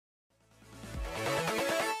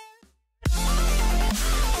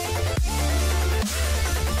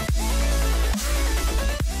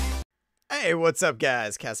Hey, what's up,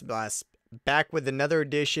 guys? Blast back with another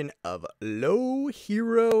edition of Low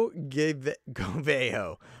Hero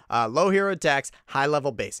GoVaHo. Low hero attacks, high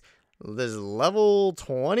level base. There's level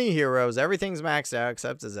 20 heroes. Everything's maxed out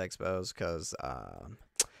except his expos because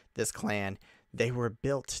this clan, they were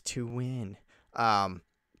built to win.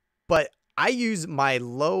 But I use my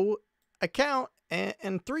low account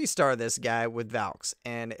and 3-star this guy with valks,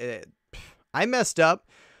 and I messed up.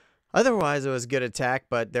 Otherwise, it was good attack,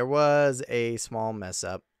 but there was a small mess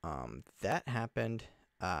up that happened,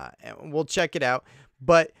 and we'll check it out.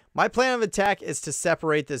 But my plan of attack is to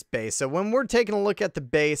separate this base. So when we're taking a look at the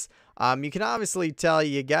base, you can obviously tell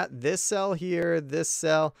you got this cell here, this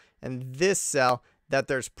cell, and this cell that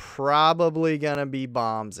there's probably going to be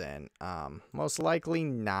bombs in. Most likely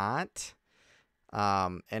not.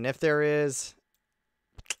 And if there is,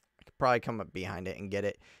 I could probably come up behind it and get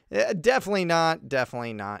it. Definitely not.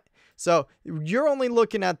 Definitely not. So you're only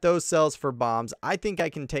looking at those cells for bombs. I think I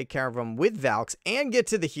can take care of them with valks and get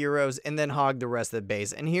to the heroes and then hog the rest of the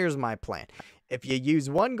base. And here's my plan. If you use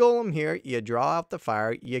one golem here, you draw out the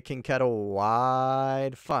fire, you can cut a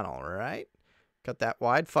wide funnel, right? Cut that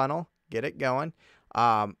wide funnel, get it going.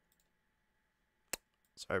 Sorry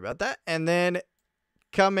about that. And then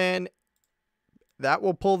come in. That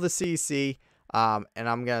will pull the CC. And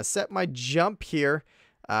I'm going to set my jump here.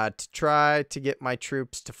 To try to get my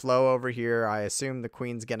troops to flow over here. I assume the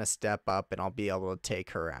queen's going to step up and I'll be able to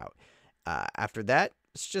take her out. After that,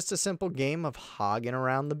 it's just a simple game of hogging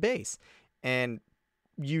around the base. And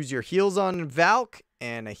use your heals on Valk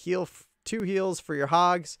and a heal, 2 heals for your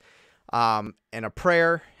hogs, and a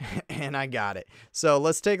prayer, and I got it. So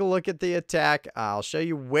let's take a look at the attack. I'll show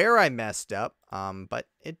you where I messed up, but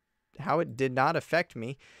how it did not affect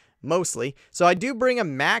me. Mostly. So I do bring a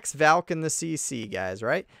max Valk in the CC, guys,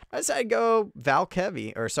 right? I decided to go Valk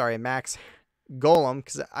heavy, or sorry, max golem,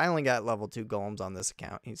 because I only got level 2 golems on this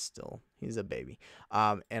account. He's a baby.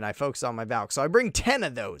 And I focus on my Valk. So I bring 10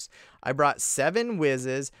 of those. I brought 7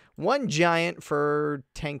 whizzes, 1 giant for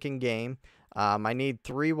tanking game. I need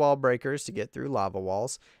 3 wall breakers to get through lava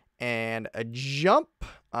walls, and a jump,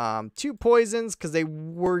 2 poisons, because they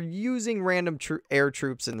were using random air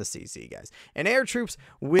troops in the CC, guys. And air troops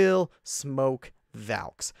will smoke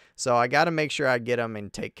valks. So I got to make sure I get them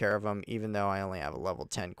and take care of them, even though I only have a level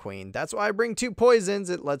 10 queen. That's why I bring 2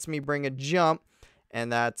 poisons. It lets me bring a jump,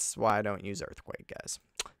 and that's why I don't use earthquake, guys.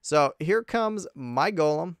 So here comes my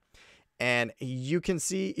golem, and you can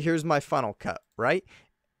see here's my funnel cut, right?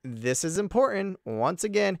 This is important. Once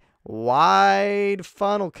again, wide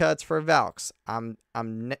funnel cuts for valks. I'm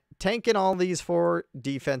tanking all these 4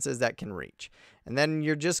 defenses that can reach, and then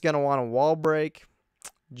you're just gonna want to wall break,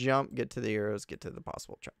 jump, get to the heroes, get to the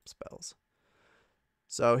possible trap spells.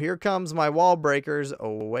 So here comes my wall breakers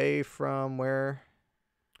away from where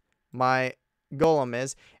my golem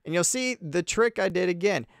is, and you'll see the trick I did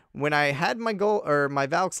again. When I had my my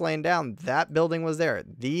valks laying down, that building was there,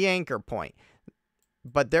 the anchor point.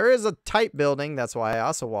 But there is a tight building. That's why I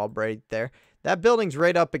also wall break there. That building's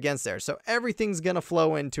right up against there. So everything's going to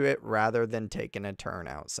flow into it rather than taking a turn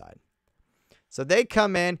outside. So they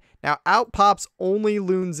come in. Now out pops only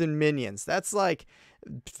loons and minions. That's like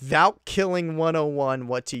Valk killing 101,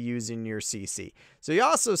 what to use in your CC. So you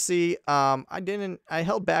also see I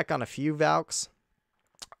held back on a few Valks.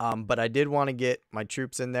 But I did want to get my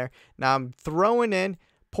troops in there. Now I'm throwing in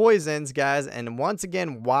poisons, guys, and once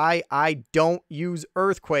again, why I don't use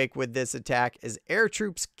earthquake with this attack is air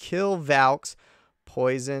troops kill valks.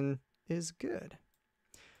 Poison is good.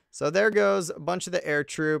 So there goes a bunch of the air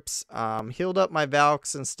troops. Healed up my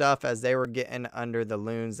valks and stuff as they were getting under the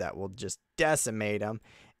loons that will just decimate them.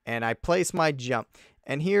 And I place my jump.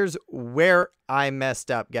 And here's where I messed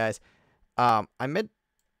up, guys. I meant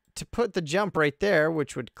to put the jump right there,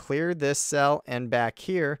 which would clear this cell and back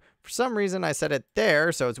here. For some reason, I set it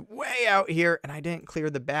there, so it's way out here, and I didn't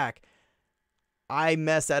clear the back. I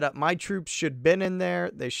messed that up. My troops should have been in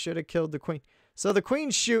there. They should have killed the queen. So the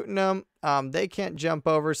queen's shooting them. They can't jump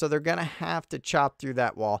over, so they're going to have to chop through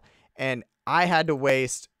that wall. And I had to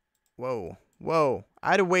waste, I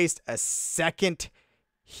had to waste a second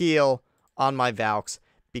heal on my valks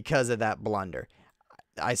because of that blunder.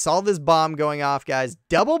 I saw this bomb going off, guys.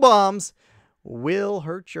 Double bombs will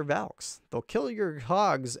hurt your valks. They'll kill your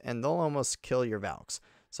hogs, and they'll almost kill your valks.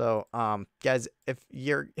 So, guys, if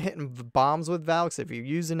you're hitting bombs with valks, if you're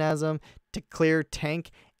using as them to clear,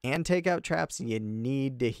 tank, and take out traps, you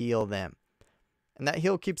need to heal them. And that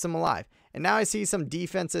heal keeps them alive. And now I see some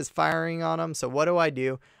defenses firing on them. So what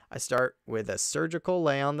do? I start with a surgical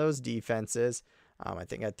lay on those defenses. I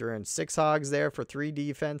think I threw in 6 hogs there for 3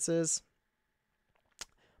 defenses.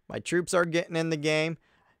 My troops are getting in the game.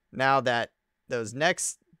 Now that those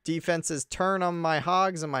next defenses turn on my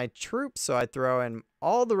hogs and my troops, so I throw in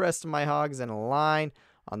all the rest of my hogs in a line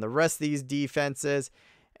on the rest of these defenses,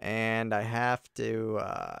 and I have to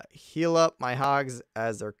heal up my hogs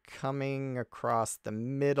as they're coming across the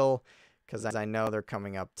middle, because I know they're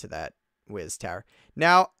coming up to that whiz tower.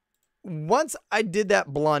 Now, once I did that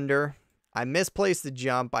blunder, I misplaced the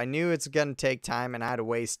jump. I knew it's going to take time, and I had to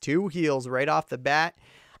waste 2 heals right off the bat.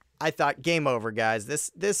 I thought, game over, guys.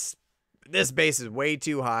 This base is way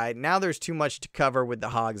too high. Now there's too much to cover with the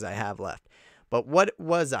hogs I have left. But what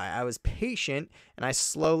was I? I was patient, and I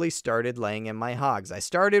slowly started laying in my hogs. I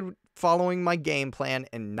started following my game plan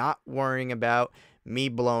and not worrying about me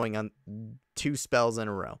blowing on 2 spells in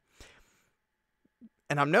a row.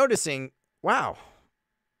 And I'm noticing, wow,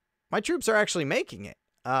 my troops are actually making it.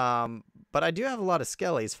 But I do have a lot of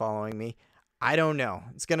skellies following me. I don't know.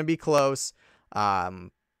 It's going to be close.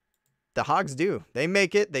 The hogs do. They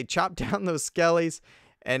make it. They chop down those skellies.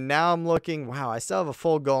 And now I'm looking, wow, I still have a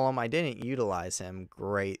full golem. I didn't utilize him.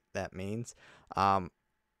 Great, that means. And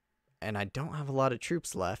I don't have a lot of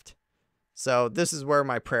troops left. So this is where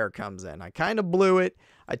my prayer comes in. I kind of blew it.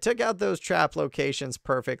 I took out those trap locations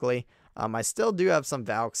perfectly. I still do have some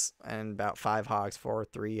valks and about 5 hogs,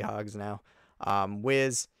 3 hogs now.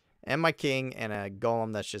 Wiz and my king and a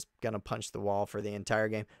golem that's just going to punch the wall for the entire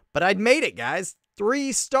game. But I'd made it, guys.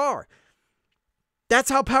 3-star. That's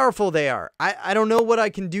how powerful they are. I don't know what I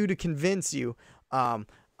can do to convince you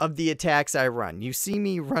of the attacks I run. You see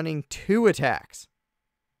me running 2 attacks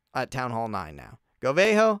at Town Hall 9 now.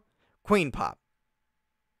 GoVaHo, Queen Pop.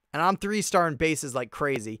 And I'm 3-starring bases like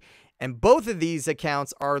crazy. And both of these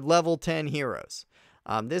accounts are level 10 heroes.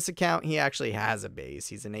 This account, he actually has a base.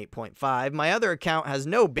 He's an 8.5. My other account has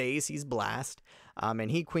no base. He's Blast.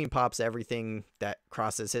 And he Queen Pops everything that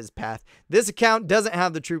crosses his path. This account doesn't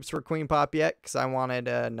have the troops for Queen Pop yet because I wanted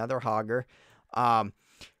another Hogger.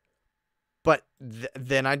 But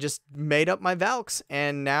then I just made up my Valks.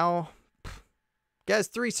 And now, guys,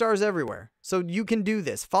 3 stars everywhere. So you can do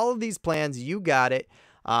this. Follow these plans. You got it.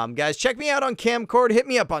 Guys, check me out on Camcord. Hit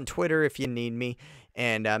me up on Twitter if you need me.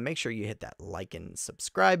 And make sure you hit that like and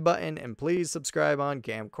subscribe button. And please subscribe on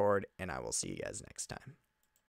Camcord. And I will see you guys next time.